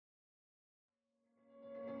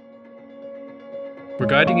We're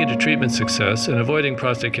guiding you to treatment success and avoiding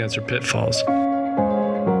prostate cancer pitfalls.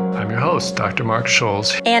 I'm your host, Dr. Mark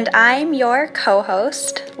Scholes. And I'm your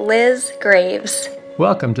co-host, Liz Graves.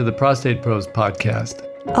 Welcome to the Prostate Pros podcast.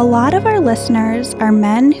 A lot of our listeners are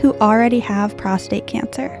men who already have prostate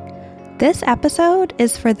cancer. This episode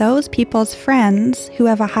is for those people's friends who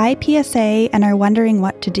have a high PSA and are wondering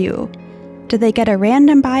what to do. Do they get a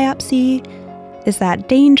random biopsy? Is that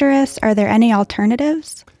dangerous? Are there any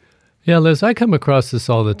alternatives? Yeah, Liz, I come across this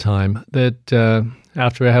all the time, that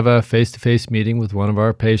after I have a face-to-face meeting with one of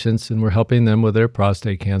our patients and we're helping them with their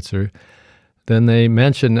prostate cancer, then they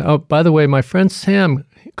mention, oh, by the way, my friend Sam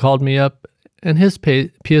called me up and his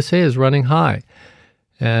PSA is running high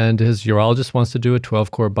and his urologist wants to do a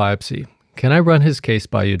 12-core biopsy. Can I run his case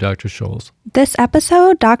by you, Dr. Scholes? This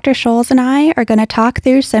episode, Dr. Scholes and I are going to talk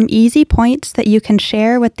through some easy points that you can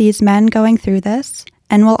share with these men going through this.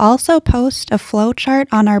 And we'll also post a flowchart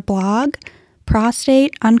on our blog,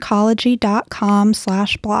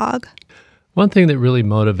 prostateoncology.com/blog. One thing that really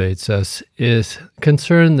motivates us is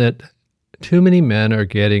concern that too many men are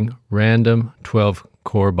getting random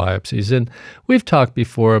 12-core biopsies. And we've talked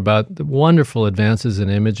before about the wonderful advances in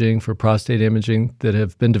imaging for prostate imaging that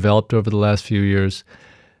have been developed over the last few years.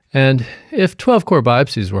 And if 12-core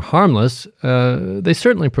biopsies were harmless, they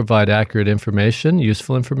certainly provide accurate information,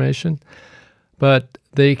 useful information, but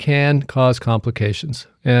they can cause complications.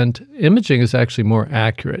 And imaging is actually more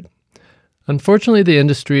accurate. Unfortunately, the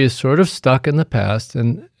industry is sort of stuck in the past,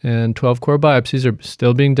 and 12-core biopsies are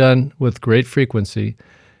still being done with great frequency.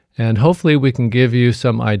 And hopefully we can give you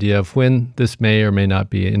some idea of when this may or may not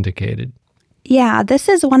be indicated. Yeah, this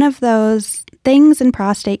is one of those things in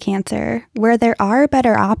prostate cancer where there are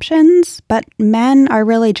better options, but men are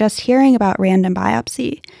really just hearing about random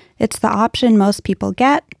biopsy. It's the option most people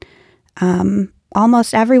get.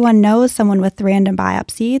 Almost everyone knows someone with random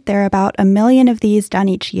biopsy. There are about 1 million of these done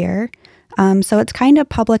each year. So it's kind of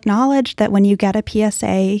public knowledge that when you get a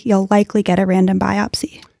PSA, you'll likely get a random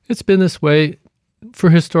biopsy. It's been this way for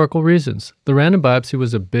historical reasons. The random biopsy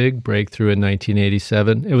was a big breakthrough in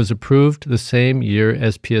 1987. It was approved the same year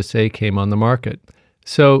as PSA came on the market.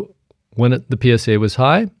 So when the PSA was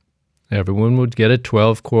high, everyone would get a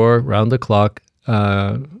 12-core round-the-clock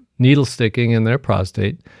needle sticking in their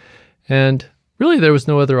prostate. And really, there was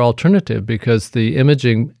no other alternative because the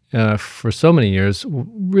imaging for so many years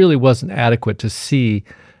really wasn't adequate to see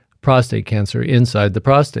prostate cancer inside the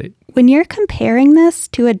prostate. When you're comparing this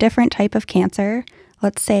to a different type of cancer,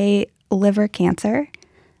 let's say liver cancer,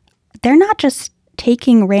 they're not just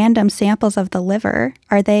taking random samples of the liver.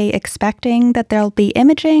 Are they expecting that there'll be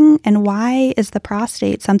imaging? And why is the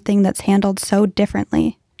prostate something that's handled so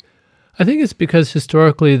differently? I think it's because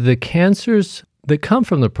historically the cancers that come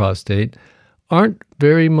from the prostate aren't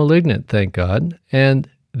very malignant, thank God, and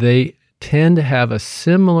they tend to have a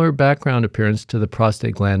similar background appearance to the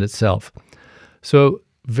prostate gland itself. So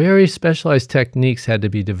very specialized techniques had to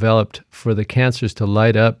be developed for the cancers to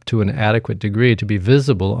light up to an adequate degree to be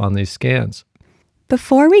visible on these scans.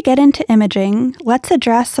 Before we get into imaging, let's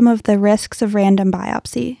address some of the risks of random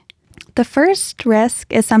biopsy. The first risk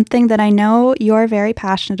is something that I know you're very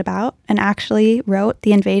passionate about and actually wrote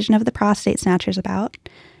The Invasion of the Prostate Snatchers about,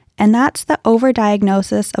 and that's the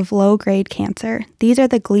overdiagnosis of low-grade cancer. These are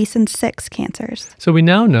the Gleason 6 cancers. So we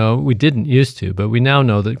now know, we didn't used to, but we now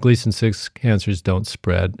know that Gleason 6 cancers don't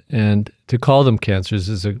spread, and to call them cancers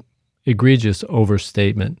is an egregious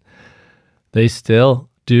overstatement. They still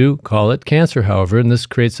do call it cancer, however, and this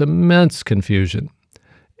creates immense confusion.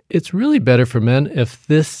 It's really better for men if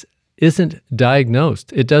this isn't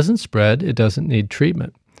diagnosed. It doesn't spread, it doesn't need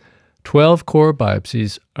treatment. 12-core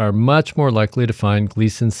biopsies are much more likely to find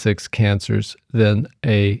Gleason 6 cancers than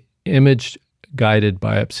a image-guided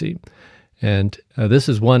biopsy. And this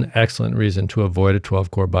is one excellent reason to avoid a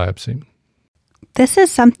 12-core biopsy. This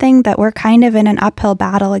is something that we're kind of in an uphill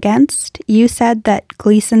battle against. You said that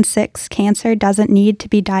Gleason 6 cancer doesn't need to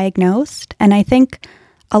be diagnosed, and I think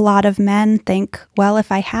a lot of men think, well,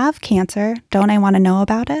 if I have cancer, don't I want to know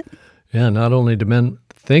about it? Yeah, not only do men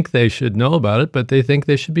think they should know about it, but they think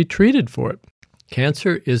they should be treated for it.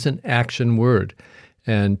 Cancer is an action word,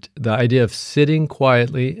 and the idea of sitting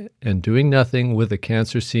quietly and doing nothing with a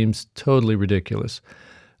cancer seems totally ridiculous.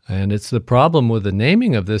 And it's the problem with the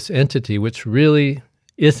naming of this entity, which really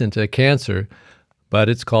isn't a cancer, but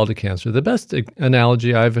it's called a cancer. The best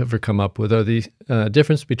analogy I've ever come up with are the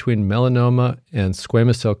difference between melanoma and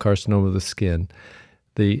squamous cell carcinoma of the skin.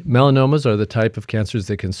 The melanomas are the type of cancers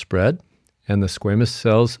that can spread, and the squamous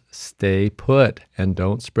cells stay put and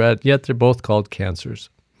don't spread, yet they're both called cancers.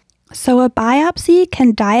 So a biopsy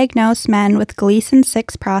can diagnose men with Gleason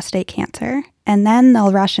 6 prostate cancer, and then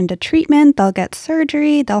they'll rush into treatment, they'll get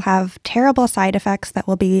surgery, they'll have terrible side effects that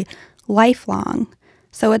will be lifelong.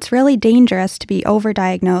 So it's really dangerous to be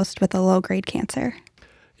overdiagnosed with a low-grade cancer.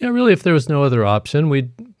 Yeah, really, if there was no other option,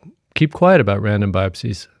 we'd keep quiet about random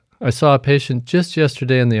biopsies. I saw a patient just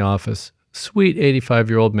yesterday in the office. Sweet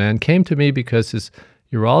 85-year-old man came to me because his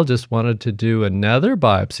urologist wanted to do another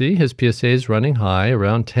biopsy. His PSA is running high,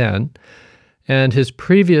 around 10, and his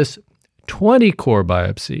previous 20-core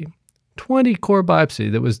biopsy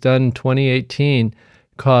that was done in 2018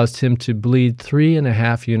 caused him to bleed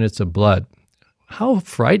 3.5 units of blood. How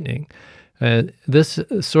frightening. This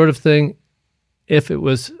sort of thing, if it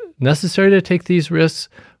was necessary to take these risks,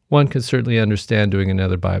 one could certainly understand doing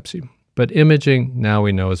another biopsy. But imaging, now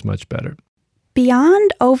we know, is much better.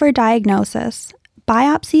 Beyond overdiagnosis,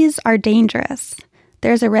 biopsies are dangerous.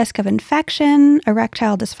 There's a risk of infection,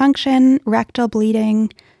 erectile dysfunction, rectal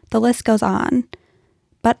bleeding, the list goes on.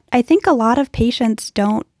 But I think a lot of patients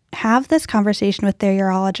don't have this conversation with their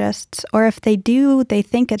urologists, or if they do, they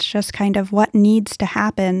think it's just kind of what needs to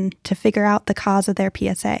happen to figure out the cause of their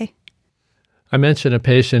PSA. I mentioned a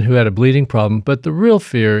patient who had a bleeding problem, but the real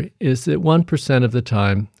fear is that 1% of the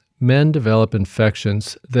time, men develop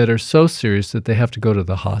infections that are so serious that they have to go to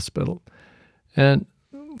the hospital. And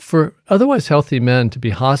for otherwise healthy men to be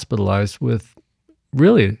hospitalized with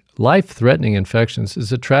really life-threatening infections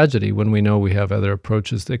is a tragedy when we know we have other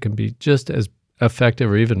approaches that can be just as effective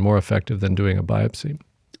or even more effective than doing a biopsy.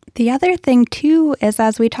 The other thing, too, is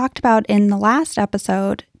as we talked about in the last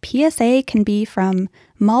episode, PSA can be from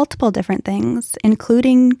multiple different things,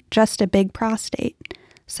 including just a big prostate.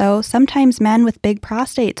 So sometimes men with big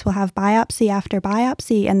prostates will have biopsy after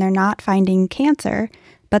biopsy and they're not finding cancer,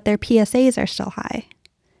 but their PSAs are still high.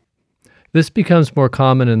 This becomes more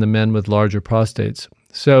common in the men with larger prostates.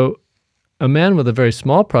 So a man with a very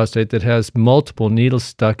small prostate that has multiple needles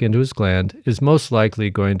stuck into his gland is most likely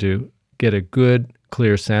going to get a good,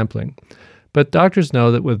 clear sampling. But doctors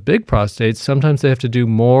know that with big prostates, sometimes they have to do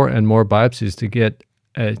more and more biopsies to get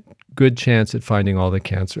a good chance at finding all the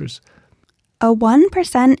cancers. A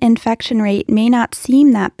 1% infection rate may not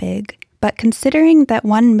seem that big, but considering that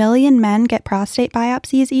 1 million men get prostate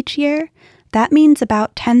biopsies each year, that means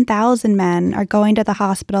about 10,000 men are going to the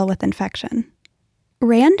hospital with infection.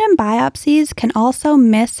 Random biopsies can also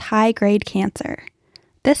miss high-grade cancer.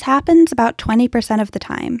 This happens about 20% of the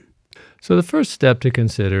time. So the first step to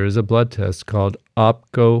consider is a blood test called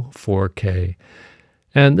OPCO-4K.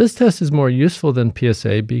 And this test is more useful than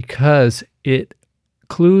PSA because it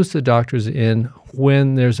clues the doctors in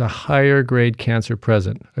when there's a higher grade cancer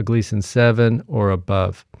present, a Gleason 7 or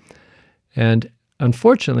above. And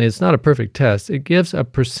unfortunately, it's not a perfect test. It gives a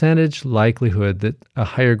percentage likelihood that a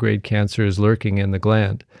higher grade cancer is lurking in the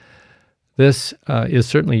gland. This is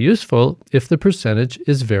certainly useful if the percentage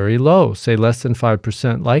is very low, say less than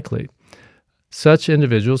 5% likely. Such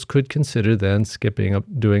individuals could consider then skipping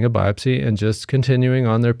doing a biopsy and just continuing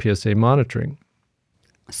on their PSA monitoring.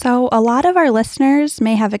 So a lot of our listeners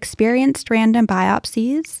may have experienced random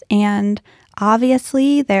biopsies, and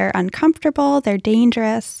obviously they're uncomfortable, they're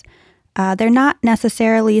dangerous. They're not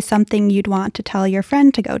necessarily something you'd want to tell your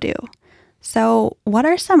friend to go do. So what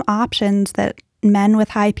are some options that men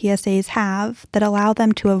with high PSAs have that allow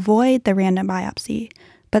them to avoid the random biopsy,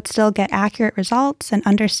 but still get accurate results and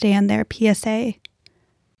understand their PSA?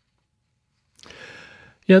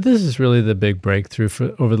 Yeah, this is really the big breakthrough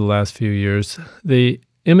over the last few years. The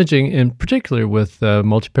imaging, in particular with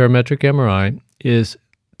multiparametric MRI, is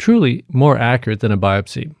truly more accurate than a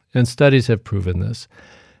biopsy, and studies have proven this.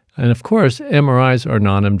 And of course, MRIs are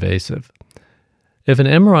non-invasive. If an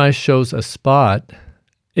MRI shows a spot,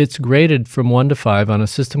 it's graded from 1 to 5 on a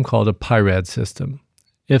system called a PI-RADS system.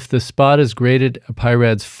 If the spot is graded a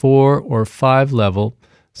PI-RADS 4 or 5 level,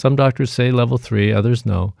 some doctors say level 3, others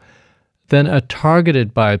no, then a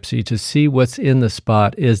targeted biopsy to see what's in the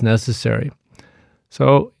spot is necessary.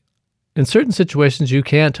 So in certain situations, you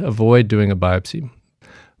can't avoid doing a biopsy,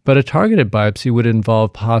 but a targeted biopsy would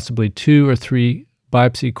involve possibly 2 or 3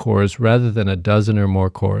 biopsy cores rather than a dozen or more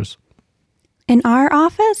cores. In our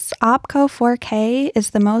office, OPCO-4K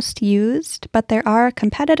is the most used, but there are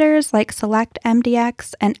competitors like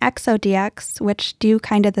SelectMDx and ExoDx, which do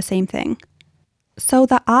kind of the same thing. So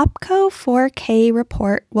the OPCO-4K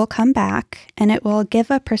report will come back, and it will give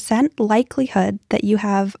a % likelihood that you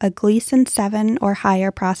have a Gleason 7 or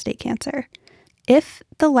higher prostate cancer. If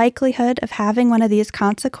the likelihood of having one of these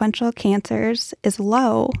consequential cancers is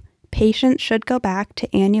low, patients should go back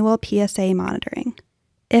to annual PSA monitoring.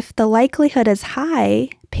 If the likelihood is high,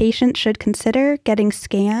 patients should consider getting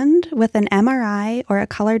scanned with an MRI or a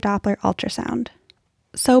color Doppler ultrasound.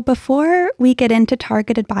 So before we get into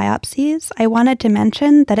targeted biopsies, I wanted to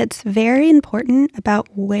mention that it's very important about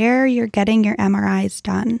where you're getting your MRIs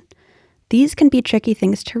done. These can be tricky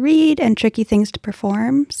things to read and tricky things to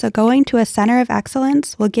perform, so going to a center of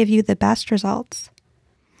excellence will give you the best results.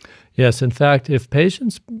 Yes, in fact, if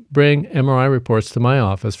patients bring MRI reports to my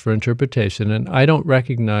office for interpretation and I don't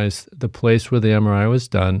recognize the place where the MRI was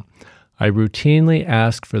done, I routinely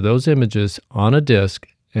ask for those images on a disc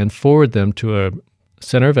and forward them to a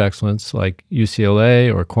center of excellence like UCLA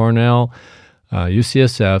or Cornell,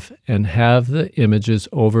 UCSF, and have the images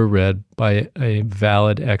overread by a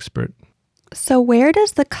valid expert. So where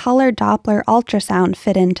does the color Doppler ultrasound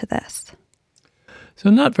fit into this? So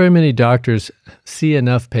not very many doctors see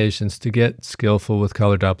enough patients to get skillful with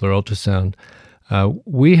color Doppler ultrasound.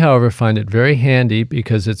 We, however, find it very handy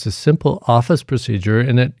because it's a simple office procedure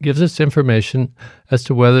and it gives us information as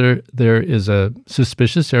to whether there is a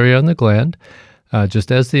suspicious area on the gland,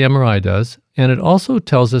 just as the MRI does. And it also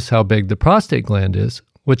tells us how big the prostate gland is,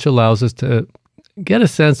 which allows us to get a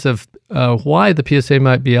sense of why the PSA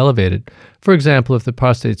might be elevated. For example, if the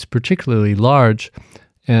prostate's particularly large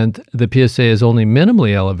and the PSA is only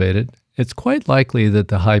minimally elevated, it's quite likely that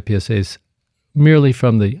the high PSA is merely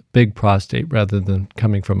from the big prostate rather than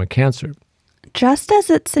coming from a cancer. Just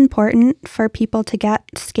as it's important for people to get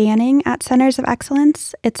scanning at centers of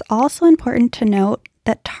excellence, it's also important to note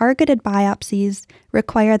that targeted biopsies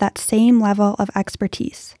require that same level of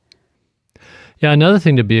expertise. Yeah, another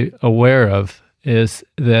thing to be aware of is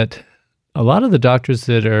that a lot of the doctors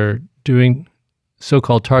that are doing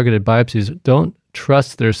so-called targeted biopsies don't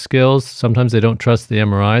trust their skills. Sometimes they don't trust the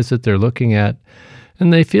MRIs that they're looking at,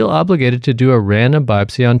 and they feel obligated to do a random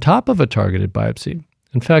biopsy on top of a targeted biopsy.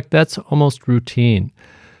 In fact, that's almost routine.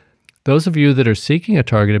 Those of you that are seeking a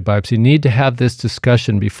targeted biopsy need to have this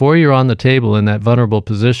discussion before you're on the table in that vulnerable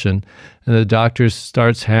position and the doctor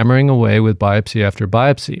starts hammering away with biopsy after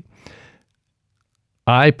biopsy.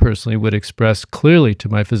 I personally would express clearly to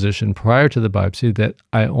my physician prior to the biopsy that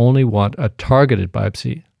I only want a targeted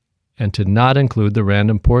biopsy and to not include the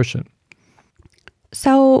random portion.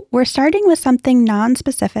 So we're starting with something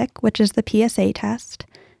non-specific, which is the PSA test.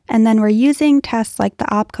 And then we're using tests like the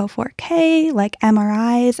OPCO-4K, like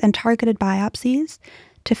MRIs and targeted biopsies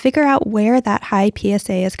to figure out where that high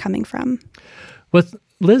PSA is coming from. What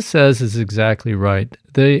Liz says is exactly right.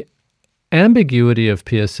 The ambiguity of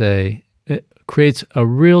PSA creates a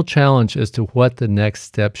real challenge as to what the next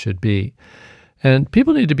step should be. And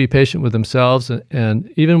people need to be patient with themselves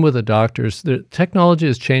and even with the doctors. The technology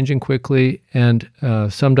is changing quickly, and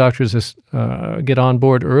some doctors get on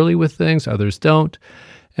board early with things, others don't.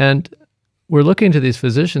 And we're looking to these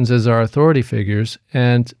physicians as our authority figures,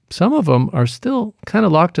 and some of them are still kind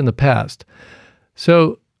of locked in the past.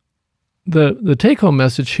 So the take-home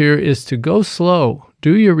message here is to go slow,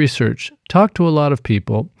 do your research, talk to a lot of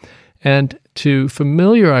people, and to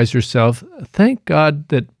familiarize yourself. Thank God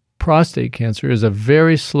that prostate cancer is a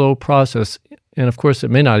very slow process, and of course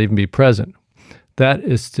it may not even be present. That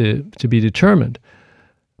is to be determined.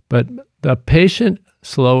 But the patient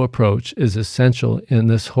slow approach is essential in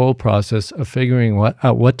this whole process of figuring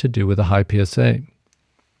out what to do with a high PSA.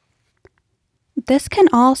 This can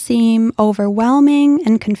all seem overwhelming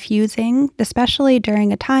and confusing, especially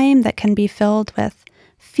during a time that can be filled with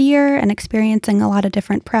fear and experiencing a lot of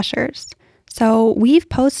different pressures. So we've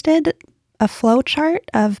posted a flowchart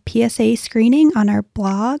of PSA screening on our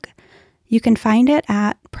blog. You can find it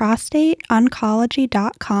at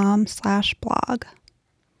prostateoncology.com/blog.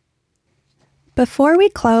 Before we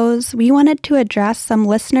close, we wanted to address some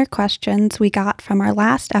listener questions we got from our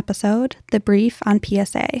last episode, the brief on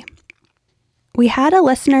PSA. We had a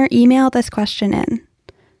listener email this question in.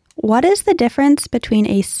 What is the difference between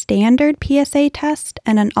a standard PSA test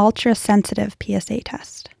and an ultra-sensitive PSA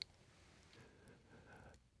test?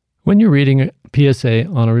 When you're reading a PSA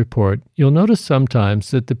on a report, you'll notice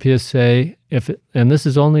sometimes that the PSA, and this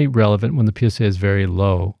is only relevant when the PSA is very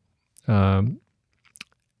low, that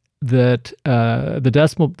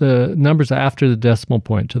the numbers after the decimal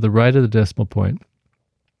point, to the right of the decimal point,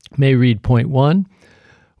 may read 0.1,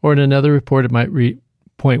 or in another report it might read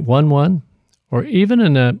 0.11, or even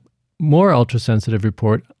in a more ultrasensitive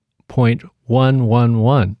report,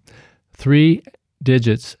 0.111, 3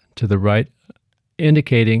 digits to the right,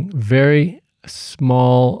 indicating very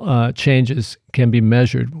small changes can be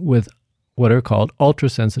measured with what are called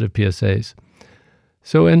ultrasensitive PSAs.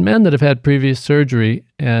 So in men that have had previous surgery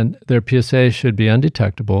and their PSA should be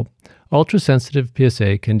undetectable, ultrasensitive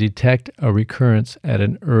PSA can detect a recurrence at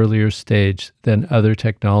an earlier stage than other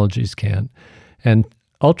technologies can, and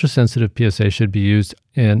ultrasensitive PSA should be used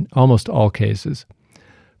in almost all cases.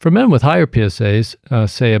 For men with higher PSAs,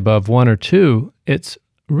 say above 1 or 2, it's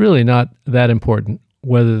really not that important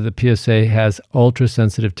whether the PSA has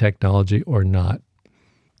ultrasensitive technology or not.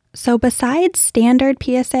 So besides standard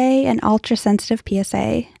PSA and ultrasensitive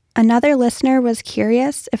PSA, another listener was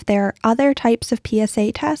curious if there are other types of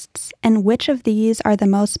PSA tests and which of these are the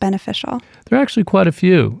most beneficial. There are actually quite a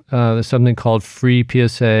few. There's something called free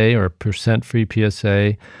PSA or percent free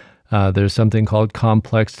PSA. There's something called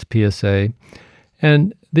complex PSA.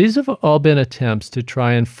 And these have all been attempts to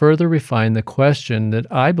try and further refine the question that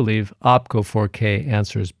I believe OPCO4K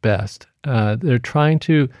answers best. They're trying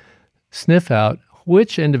to sniff out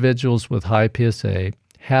which individuals with high PSA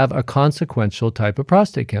have a consequential type of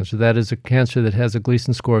prostate cancer. That is a cancer that has a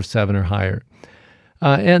Gleason score of 7 or higher.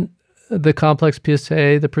 And the complex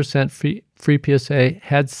PSA, the percent free PSA,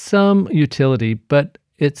 had some utility, but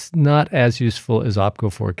it's not as useful as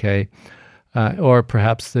OPCO4K. Or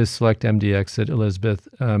perhaps the Select MDX that Elizabeth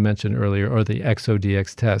mentioned earlier, or the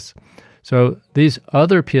ExoDX test. So these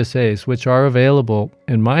other PSAs, which are available,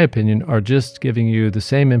 in my opinion, are just giving you the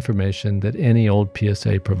same information that any old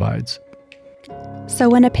PSA provides. So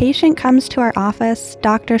when a patient comes to our office,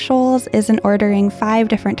 Dr. Scholes isn't ordering 5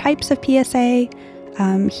 different types of PSA.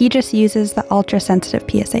 He just uses the ultrasensitive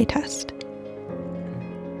PSA test.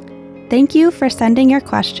 Thank you for sending your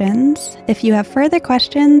questions. If you have further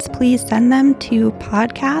questions, please send them to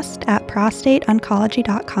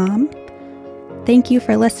podcast@prostateoncology.com. Thank you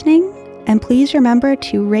for listening, and please remember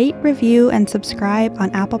to rate, review, and subscribe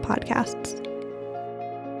on Apple Podcasts.